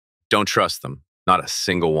Don't trust them. Not a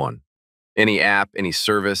single one. Any app, any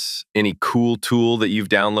service, any cool tool that you've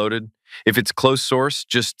downloaded, if it's closed source,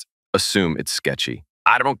 just assume it's sketchy.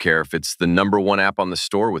 I don't care if it's the #1 app on the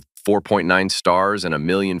store with 4.9 stars and a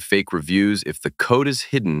million fake reviews. If the code is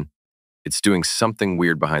hidden, it's doing something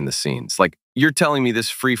weird behind the scenes. Like, you're telling me this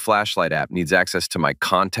free flashlight app needs access to my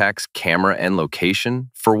contacts, camera, and location?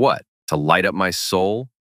 For what? To light up my soul?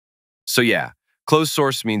 So yeah, closed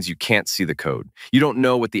source means you can't see the code. You don't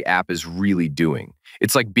know what the app is really doing.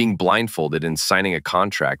 It's like being blindfolded and signing a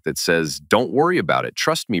contract that says, don't worry about it,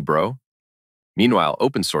 trust me, bro. Meanwhile,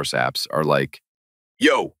 open source apps are like,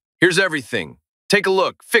 yo, here's everything. Take a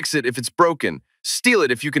look, fix it if it's broken, steal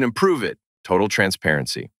it if you can improve it. Total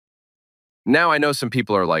transparency. Now I know some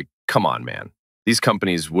people are like, come on, man. These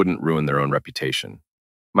companies wouldn't ruin their own reputation.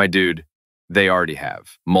 My dude, they already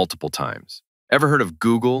have, multiple times. Ever heard of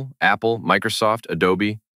Google, Apple, Microsoft,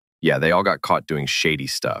 Adobe? Yeah, they all got caught doing shady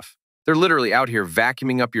stuff. They're literally out here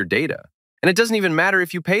vacuuming up your data. And it doesn't even matter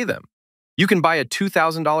if you pay them. You can buy a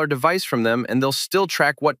 $2,000 device from them and they'll still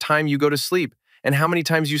track what time you go to sleep and how many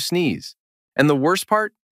times you sneeze. And the worst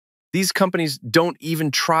part? These companies don't even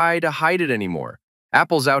try to hide it anymore.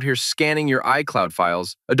 Apple's out here scanning your iCloud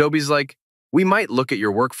files. Adobe's like, we might look at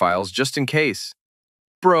your work files just in case.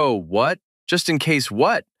 Bro, what? Just in case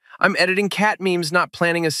what? I'm editing cat memes, not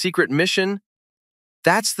planning a secret mission.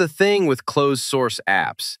 That's the thing with closed source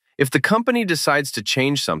apps. If the company decides to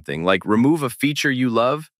change something, like remove a feature you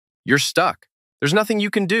love, you're stuck. There's nothing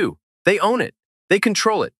you can do. They own it. They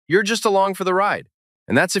control it. You're just along for the ride.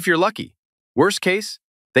 And that's if you're lucky. Worst case,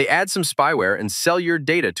 they add some spyware and sell your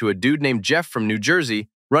data to a dude named Jeff from New Jersey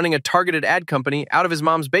running a targeted ad company out of his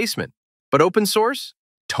mom's basement. But open source?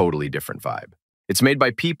 Totally different vibe. It's made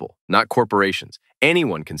by people, not corporations.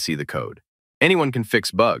 Anyone can see the code. Anyone can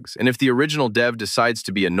fix bugs. And if the original dev decides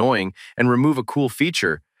to be annoying and remove a cool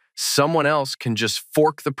feature, someone else can just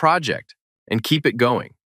fork the project and keep it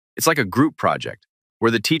going. It's like a group project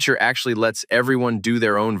where the teacher actually lets everyone do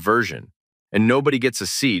their own version and nobody gets a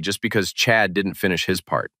C just because Chad didn't finish his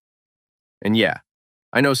part. And yeah,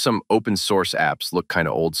 I know some open source apps look kind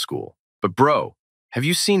of old school, but bro, have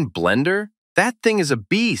you seen Blender? That thing is a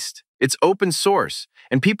beast. It's open source,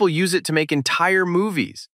 and people use it to make entire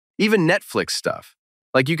movies, even Netflix stuff.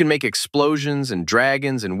 Like you can make explosions and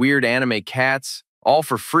dragons and weird anime cats, all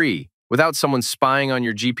for free, without someone spying on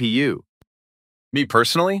your GPU. Me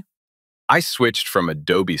personally, I switched from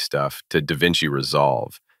Adobe stuff to DaVinci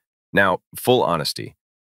Resolve. Now, full honesty,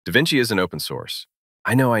 DaVinci isn't open source.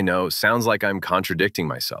 I know, sounds like I'm contradicting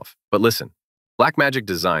myself. But listen, Blackmagic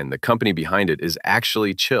Design, the company behind it, is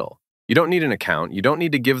actually chill. You don't need an account. You don't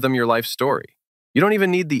need to give them your life story. You don't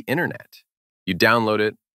even need the internet. You download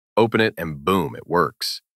it, open it, and boom, it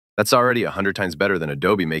works. That's already 100 times better than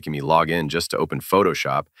Adobe making me log in just to open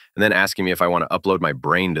Photoshop and then asking me if I want to upload my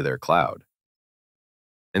brain to their cloud.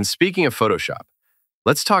 And speaking of Photoshop,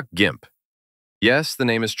 let's talk GIMP. Yes, the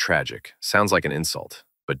name is tragic. Sounds like an insult,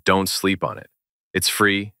 but don't sleep on it. It's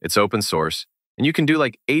free, it's open source, and you can do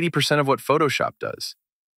like 80% of what Photoshop does.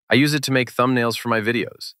 I use it to make thumbnails for my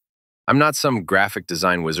videos. I'm not some graphic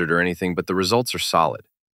design wizard or anything, but the results are solid,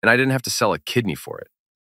 and I didn't have to sell a kidney for it.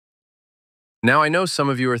 Now I know some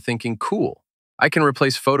of you are thinking, cool, I can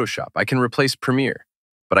replace Photoshop, I can replace Premiere,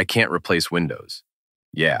 but I can't replace Windows.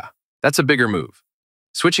 Yeah, that's a bigger move.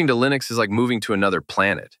 Switching to Linux is like moving to another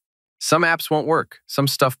planet. Some apps won't work, some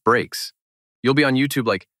stuff breaks. You'll be on YouTube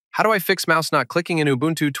like, how do I fix mouse not clicking in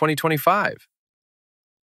Ubuntu 2025?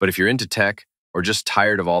 But if you're into tech or just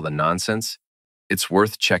tired of all the nonsense, it's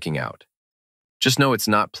worth checking out. Just know it's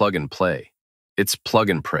not plug and play. It's plug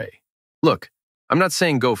and pray. Look, I'm not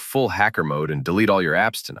saying go full hacker mode and delete all your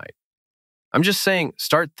apps tonight. I'm just saying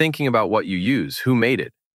start thinking about what you use, who made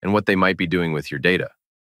it, and what they might be doing with your data.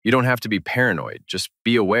 You don't have to be paranoid, just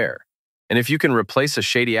be aware. And if you can replace a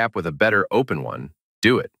shady app with a better open one,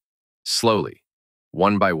 do it. Slowly,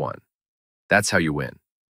 one by one. That's how you win.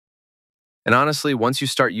 And honestly, once you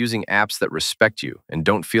start using apps that respect you and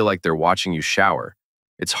don't feel like they're watching you shower,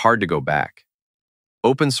 it's hard to go back.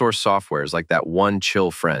 Open source software is like that one chill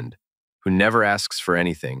friend who never asks for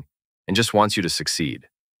anything and just wants you to succeed.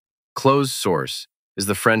 Closed source is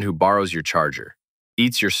the friend who borrows your charger,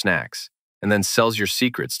 eats your snacks, and then sells your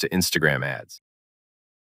secrets to Instagram ads.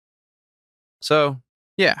 So,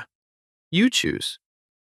 yeah, you choose.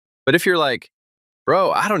 But if you're like,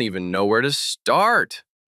 bro, I don't even know where to start,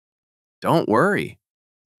 don't worry.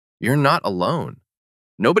 You're not alone.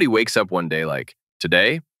 Nobody wakes up one day like,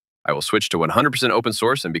 today, I will switch to 100% open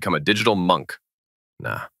source and become a digital monk.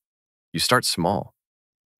 Nah, you start small.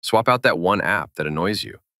 Swap out that one app that annoys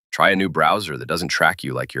you. Try a new browser that doesn't track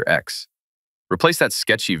you like your ex. Replace that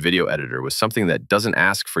sketchy video editor with something that doesn't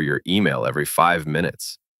ask for your email every 5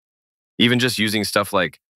 minutes. Even just using stuff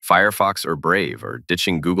like Firefox or Brave or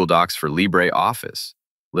ditching Google Docs for LibreOffice.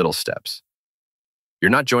 Little steps. You're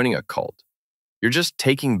not joining a cult. You're just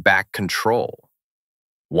taking back control.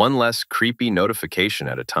 One less creepy notification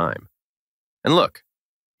at a time. And look,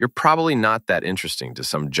 you're probably not that interesting to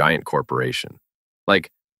some giant corporation.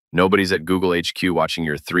 Like, nobody's at Google HQ watching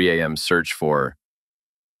your 3 a.m. search for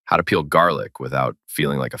how to peel garlic without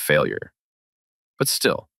feeling like a failure. But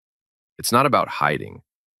still, it's not about hiding.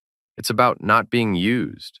 It's about not being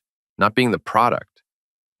used, not being the product,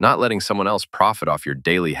 not letting someone else profit off your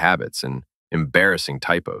daily habits and embarrassing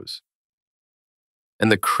typos.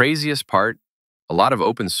 And the craziest part, a lot of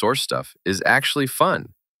open source stuff is actually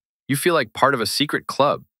fun. You feel like part of a secret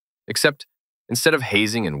club, except instead of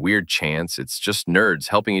hazing and weird chants, it's just nerds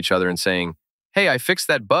helping each other and saying, "Hey, I fixed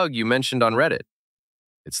that bug you mentioned on Reddit."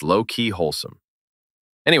 It's low-key wholesome.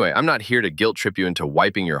 Anyway, I'm not here to guilt trip you into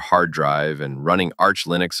wiping your hard drive and running Arch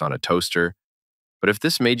Linux on a toaster, but if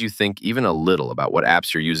this made you think even a little about what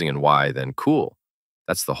apps you're using and why, then cool.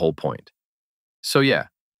 That's the whole point. So yeah,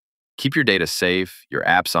 keep your data safe, your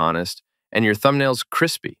apps honest, and your thumbnails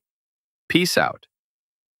crispy. Peace out.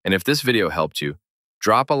 And if this video helped you,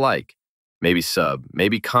 drop a like, maybe sub,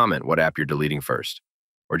 maybe comment what app you're deleting first,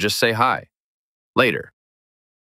 or just say hi. Later.